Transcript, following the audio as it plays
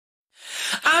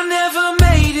I never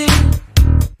made it,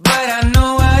 but I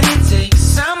know what it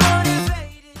takes. I'm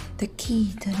motivated. The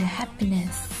key to the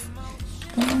happiness.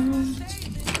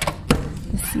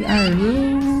 Let's see our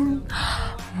room.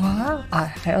 Wow,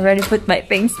 I already put my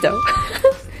things though.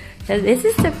 So this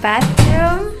is the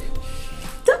bathroom.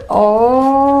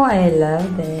 Oh, I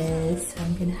love this.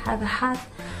 I'm gonna have a hot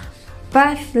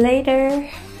bath later.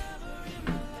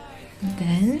 And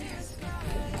then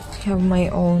I have my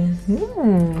own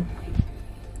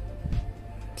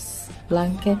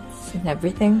blankets and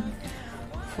everything.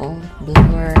 Full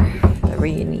blower, whatever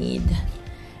you need.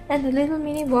 And a little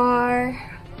mini bar,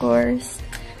 of course.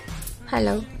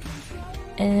 Hello.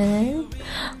 And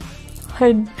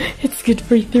it's good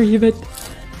for 3, but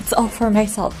it's all for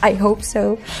myself. I hope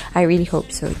so. I really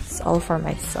hope so. It's all for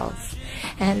myself.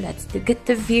 And let's look at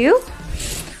the view.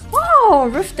 Wow,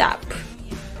 rooftop.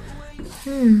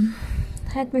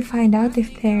 Let me find out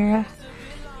if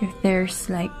there's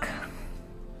like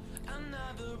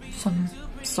some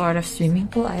sort of swimming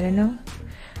pool. I don't know.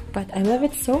 But I love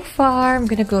it so far. I'm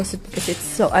gonna close it because it's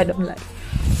so I want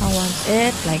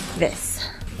it like this.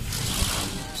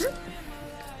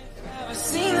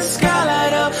 Seen the sky